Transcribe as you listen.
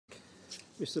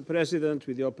Mr. President,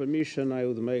 with your permission, I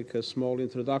would make a small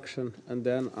introduction and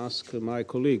then ask my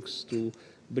colleagues to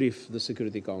brief the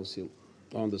Security Council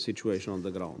on the situation on the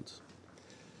ground.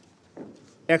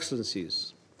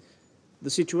 Excellencies, the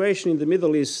situation in the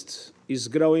Middle East is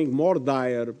growing more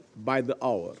dire by the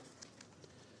hour.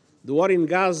 The war in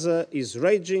Gaza is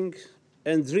raging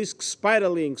and risks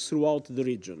spiraling throughout the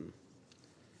region.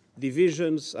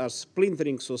 Divisions are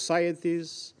splintering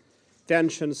societies,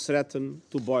 tensions threaten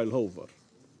to boil over.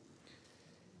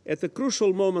 At a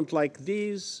crucial moment like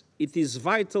this, it is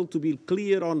vital to be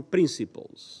clear on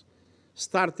principles,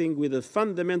 starting with the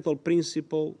fundamental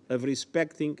principle of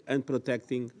respecting and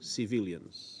protecting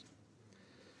civilians.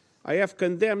 I have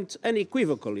condemned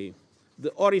unequivocally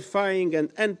the horrifying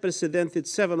and unprecedented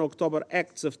 7 October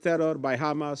acts of terror by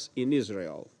Hamas in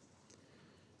Israel.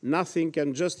 Nothing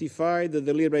can justify the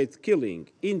deliberate killing,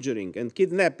 injuring, and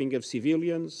kidnapping of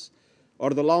civilians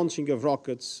or the launching of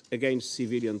rockets against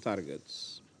civilian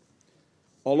targets.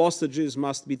 All hostages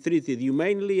must be treated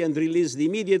humanely and released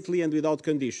immediately and without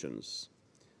conditions.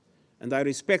 And I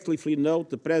respectfully note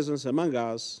the presence among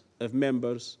us of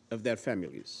members of their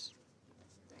families.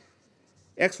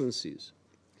 Excellencies,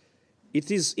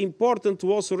 it is important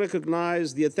to also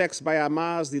recognize the attacks by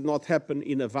Hamas did not happen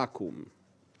in a vacuum.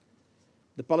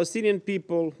 The Palestinian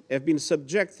people have been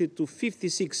subjected to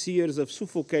 56 years of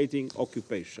suffocating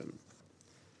occupation.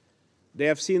 They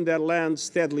have seen their land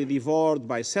steadily devoured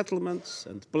by settlements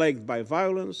and plagued by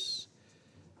violence,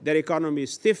 their economy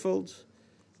stifled,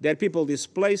 their people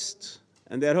displaced,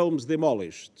 and their homes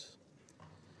demolished.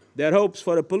 Their hopes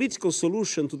for a political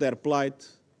solution to their plight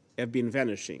have been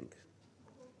vanishing.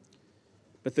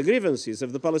 But the grievances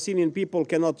of the Palestinian people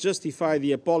cannot justify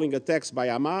the appalling attacks by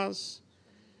Hamas,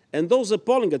 and those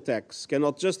appalling attacks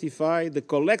cannot justify the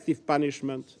collective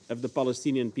punishment of the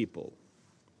Palestinian people.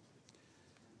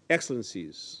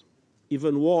 Excellencies,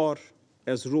 even war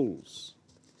has rules.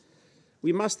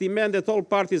 We must demand that all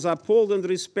parties uphold and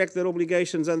respect their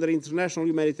obligations under international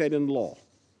humanitarian law,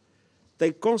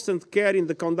 take constant care in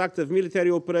the conduct of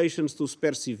military operations to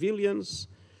spare civilians,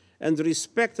 and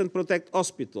respect and protect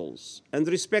hospitals, and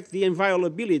respect the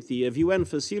inviolability of UN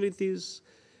facilities,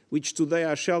 which today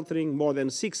are sheltering more than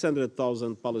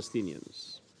 600,000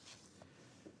 Palestinians.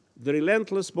 The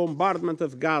relentless bombardment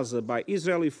of Gaza by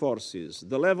Israeli forces,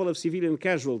 the level of civilian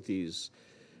casualties,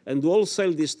 and the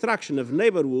wholesale destruction of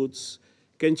neighborhoods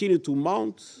continue to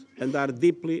mount and are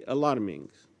deeply alarming.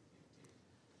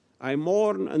 I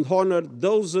mourn and honor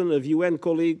dozens of UN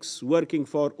colleagues working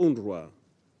for UNRWA.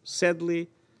 Sadly,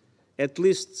 at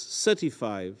least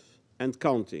 35 and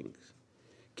counting,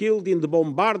 killed in the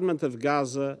bombardment of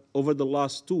Gaza over the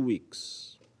last 2 weeks.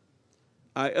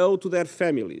 I owe to their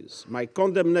families my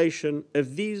condemnation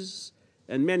of these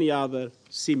and many other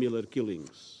similar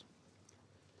killings.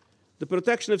 The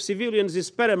protection of civilians is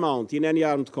paramount in any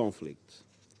armed conflict.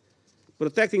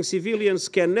 Protecting civilians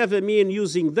can never mean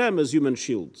using them as human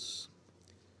shields.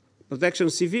 Protecting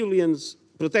civilians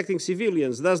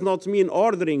does not mean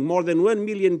ordering more than 1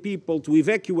 million people to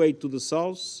evacuate to the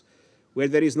south, where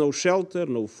there is no shelter,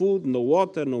 no food, no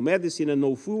water, no medicine, and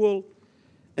no fuel,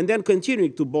 and then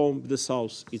continuing to bomb the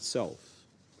south itself.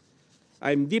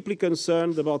 I am deeply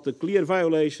concerned about the clear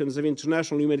violations of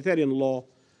international humanitarian law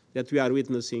that we are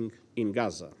witnessing in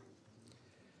Gaza.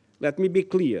 Let me be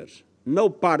clear, no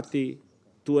party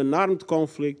to an armed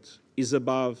conflict is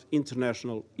above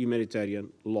international humanitarian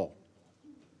law.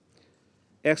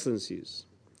 Excellencies,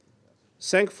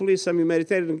 thankfully some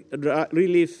humanitarian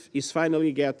relief is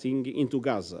finally getting into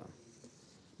Gaza,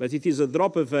 but it is a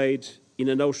drop of aid in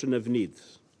an ocean of need.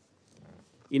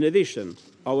 In addition,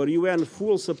 our UN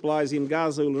fuel supplies in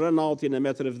Gaza will run out in a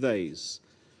matter of days,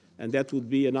 and that would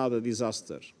be another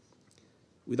disaster.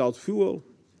 Without fuel,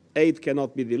 aid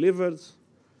cannot be delivered,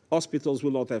 hospitals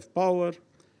will not have power,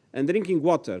 and drinking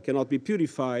water cannot be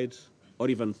purified or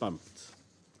even pumped.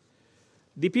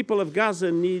 The people of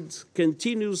Gaza need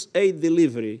continuous aid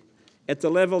delivery at a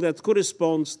level that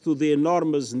corresponds to the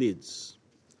enormous needs,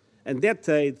 and that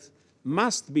aid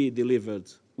must be delivered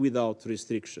without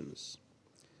restrictions.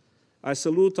 I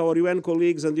salute our UN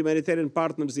colleagues and humanitarian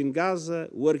partners in Gaza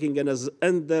working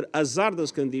under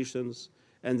hazardous conditions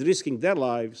and risking their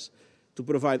lives to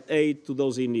provide aid to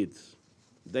those in need.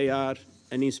 They are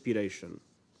an inspiration.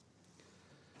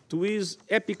 To ease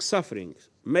epic suffering,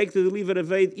 make the delivery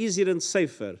of aid easier and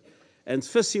safer, and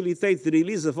facilitate the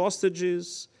release of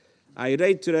hostages, I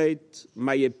reiterate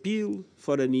my appeal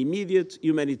for an immediate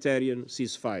humanitarian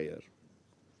ceasefire.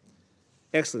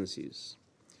 Excellencies,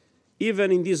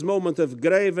 even in this moment of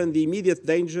grave and immediate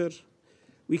danger,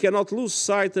 we cannot lose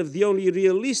sight of the only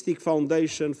realistic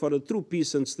foundation for a true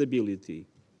peace and stability: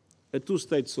 a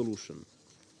two-state solution.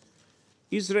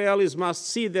 Israelis must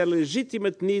see their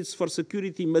legitimate needs for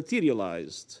security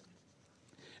materialized,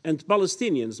 and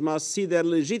Palestinians must see their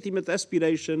legitimate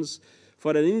aspirations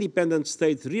for an independent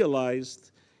state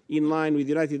realized in line with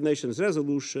the United Nations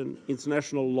resolution,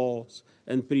 international laws,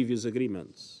 and previous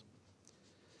agreements.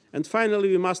 And finally,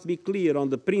 we must be clear on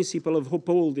the principle of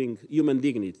upholding human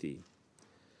dignity.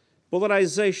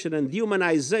 Polarization and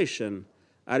dehumanization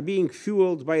are being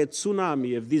fueled by a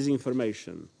tsunami of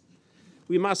disinformation.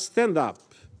 We must stand up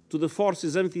to the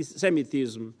forces of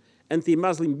anti-Semitism,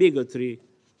 anti-Muslim bigotry,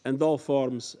 and all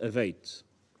forms of hate.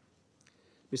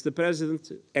 Mr.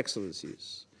 President,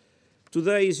 Excellencies,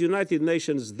 today is United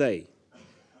Nations Day,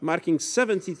 marking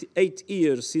 78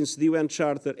 years since the UN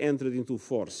Charter entered into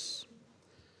force.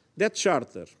 That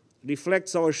Charter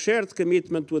reflects our shared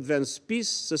commitment to advance peace,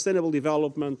 sustainable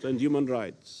development, and human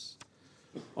rights.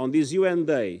 On this UN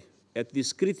Day, at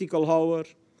this critical hour,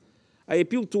 I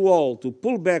appeal to all to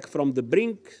pull back from the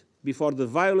brink before the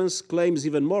violence claims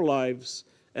even more lives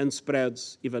and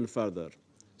spreads even further.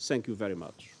 Thank you very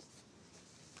much.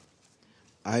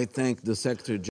 I thank the Secretary